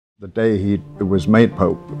The day he was made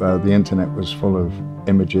Pope, the internet was full of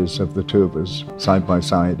images of the two of us side by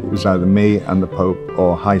side. It was either me and the Pope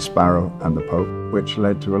or High Sparrow and the Pope, which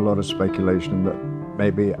led to a lot of speculation that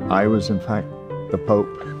maybe I was in fact the Pope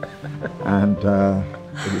and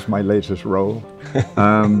it was my latest role.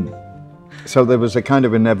 So there was a kind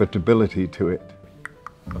of inevitability to it.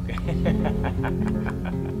 Okay.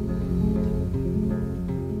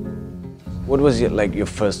 What was your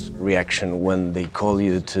first reaction when they called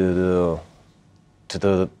you to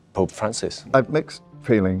the Pope Francis? I've mixed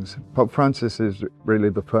feelings. Pope Francis is really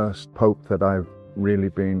the first Pope that I've really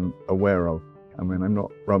been aware of. I mean, I'm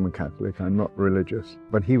not Roman Catholic, I'm not religious,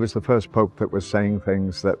 but he was the first Pope that was saying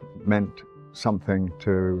things that meant something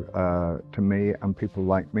to me and people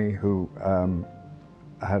like me who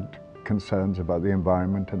had concerns about the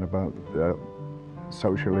environment and about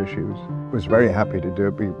social issues. I was very happy to do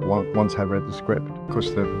it once I read the script. Of course,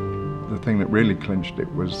 the thing that really clinched it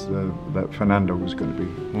was that Fernando was going to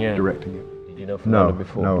be directing it. Did you know Fernando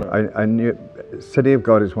before? No, I knew. City of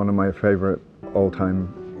God is one of my favorite all-time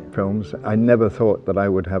films. I never thought that I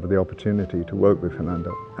would have the opportunity to work with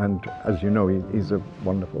Fernando. And as you know, he's a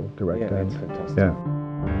wonderful director. Yeah, it's fantastic. Yeah.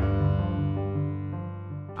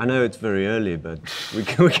 I know it's very early, but we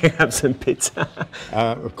can have some pizza.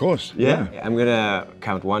 Of course, yeah. I'm gonna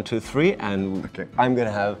count 1, 2, 3, and okay. I'm gonna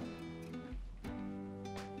have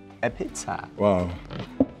a pizza. Wow.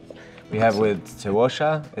 We have with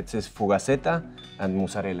cebolla, it is fugaceta, and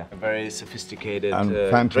mozzarella. A very sophisticated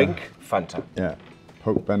drink, Fanta. Yeah,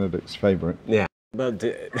 Pope Benedict's favorite. Yeah, but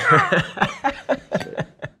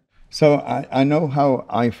So I know how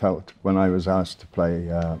I felt when I was asked to play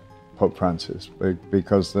Pope Francis,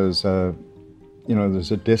 because there's a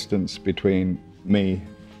distance between me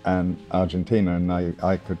and Argentina, and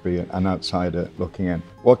I could be an outsider looking in.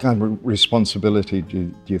 What kind of responsibility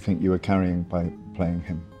do you think you were carrying by playing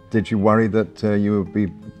him? Did you worry that you would be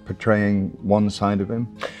portraying one side of him?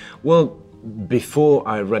 Well, before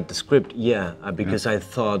I read the script, yeah, because I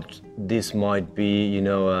thought this might be,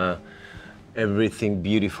 everything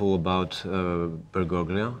beautiful about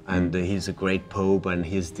Bergoglio, and he's a great Pope, and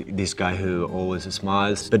he's this guy who always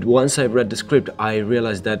smiles. But once I read the script, I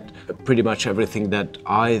realized that pretty much everything that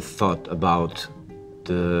I thought about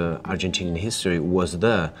the Argentinian history was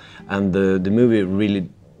there, and the movie really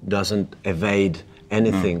doesn't evade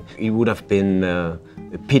anything. It would have been a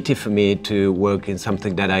pity for me to work in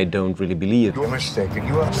something that I don't really believe. You're mistaken,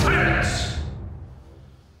 you are. Silence!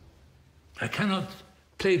 I cannot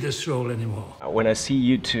play this role anymore. When I see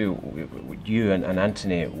you two, you and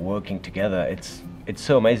Anthony working together, it's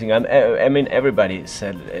so amazing. I mean, everybody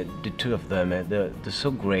said the two of them, they're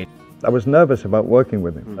so great. I was nervous about working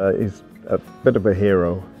with him. He's a bit of a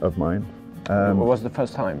hero of mine. What was the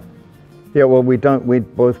first time? Yeah, well,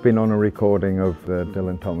 we'd both been on a recording of the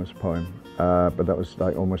Dylan Thomas poem, but that was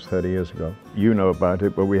like almost 30 years ago. You know about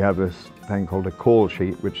it, but we have this thing called a call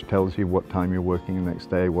sheet, which tells you what time you're working the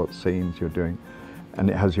next day, what scenes you're doing. And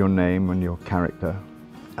it has your name and your character.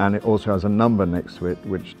 And it also has a number next to it,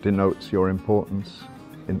 which denotes your importance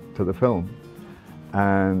to the film.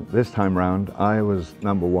 And this time round, I was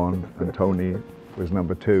number 1 and Tony was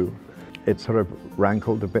number 2. It sort of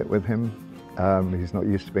rankled a bit with him. He's not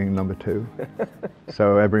used to being number 2.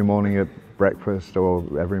 So every morning at breakfast or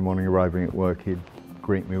every morning arriving at work, he'd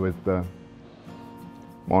greet me with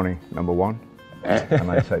morning number 1. And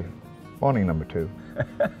I'd say, morning number 2.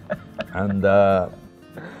 And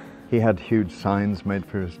he had huge signs made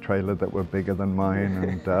for his trailer that were bigger than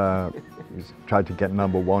mine, and he's tried to get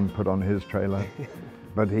number 1 put on his trailer.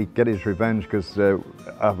 But he'd get his revenge because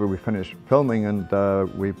after we finished filming and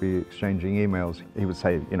we'd be exchanging emails, he would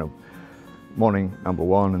say, morning number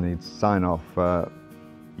 1, and he'd sign off,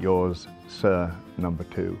 yours, sir, number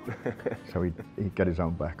 2. So he'd get his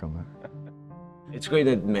own back on that. It's great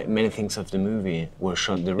that many things of the movie were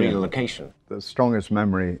shot in the real location. The strongest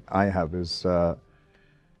memory I have is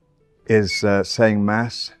saying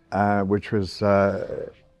Mass, which was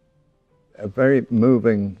a very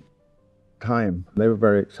moving time. They were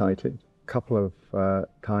very excited. A couple of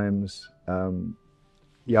times,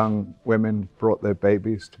 young women brought their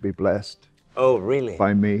babies to be blessed. Oh, really?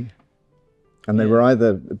 By me. And they were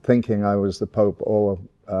either thinking I was the Pope or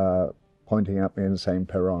pointing at me and saying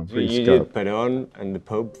Perón. You did Perón and the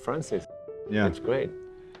Pope Francis. Yeah. It's great.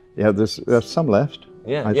 Yeah, there's some left.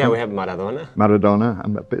 Yeah, we have Maradona. Maradona,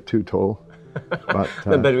 I'm a bit too tall. But,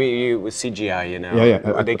 no, but with CGI,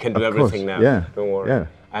 Yeah, they can do everything now. Yeah, don't worry. Yeah.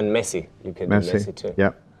 And Messi, you can do Messi too.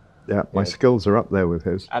 Yeah, my skills are up there with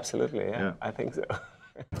his. Absolutely, yeah. I think so.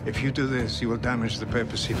 If you do this, you will damage the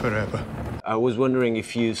papacy forever. I was wondering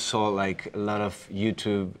if you saw like a lot of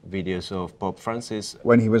YouTube videos of Pope Francis.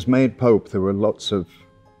 When he was made Pope, there were lots of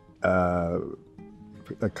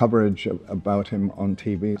coverage about him on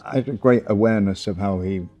TV. I had a great awareness of how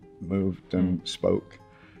he moved and spoke.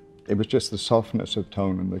 It was just the softness of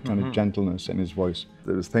tone and the kind of gentleness in his voice.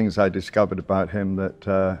 There was things I discovered about him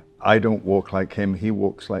that I don't walk like him, he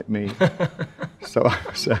walks like me. So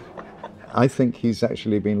I think he's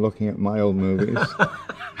actually been looking at my old movies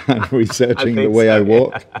and researching the way I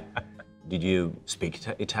walk. Did you speak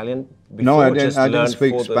Italian before? No, I didn't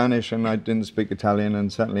speak Spanish and I didn't speak Italian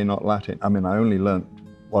and certainly not Latin. I mean, I only learnt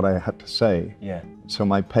what I had to say. Yeah. So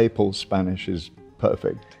my papal Spanish is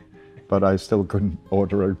perfect, but I still couldn't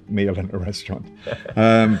order a meal in a restaurant.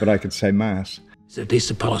 But I could say Mass. Is there at least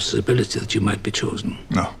a possibility that you might be chosen?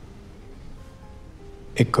 No.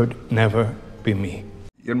 It could never be me.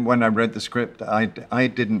 When I read the script, I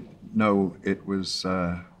didn't know it was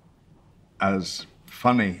as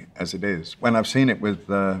funny as it is. When I've seen it with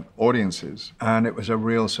audiences, and it was a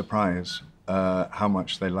real surprise how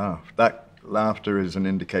much they laughed. That laughter is an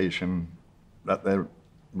indication that they're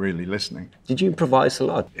really listening. Did you improvise a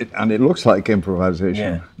lot? And it looks like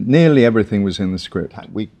improvisation. Yeah. Nearly everything was in the script.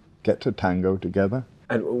 We get to tango together.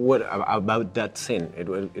 And what about that scene?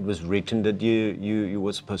 It was written that you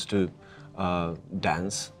were supposed to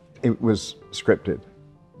dance? It was scripted,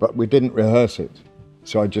 but we didn't rehearse it.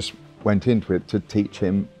 So I just went into it to teach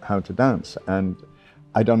him how to dance. And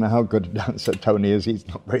I don't know how good a dancer Tony is. He's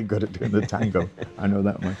not very good at doing the tango. I know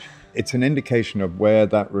that much. It's an indication of where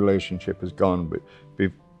that relationship has gone. But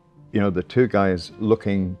you know, the two guys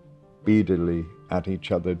looking beadily at each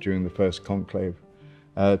other during the first conclave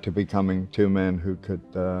to becoming two men who could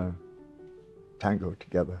tango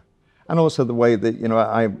together. And also the way that, you know,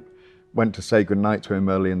 I went to say goodnight to him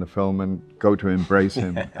early in the film and go to embrace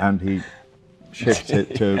him, and he shifts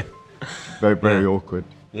it to very, very awkward.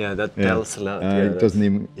 Yeah, that tells a lot. It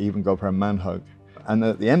doesn't even go for a man hug. And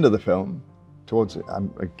at the end of the film, towards it,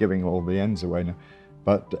 I'm giving all the ends away now,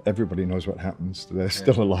 but everybody knows what happens. They're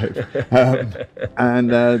still alive. And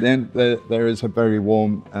then there is a very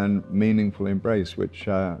warm and meaningful embrace, which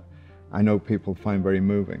I know people find very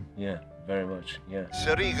moving. Yeah, very much, yeah.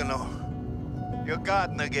 Serigno, your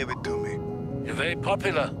gardener gave it to me. You're very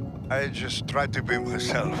popular. I just tried to be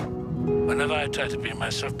myself. Whenever I try to be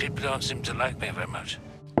myself, people don't seem to like me very much.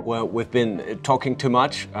 Well, we've been talking too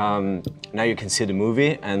much. Now you can see the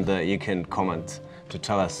movie and you can comment to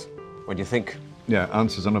tell us what you think. Yeah,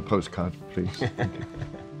 answers on a postcard, please. Thank you.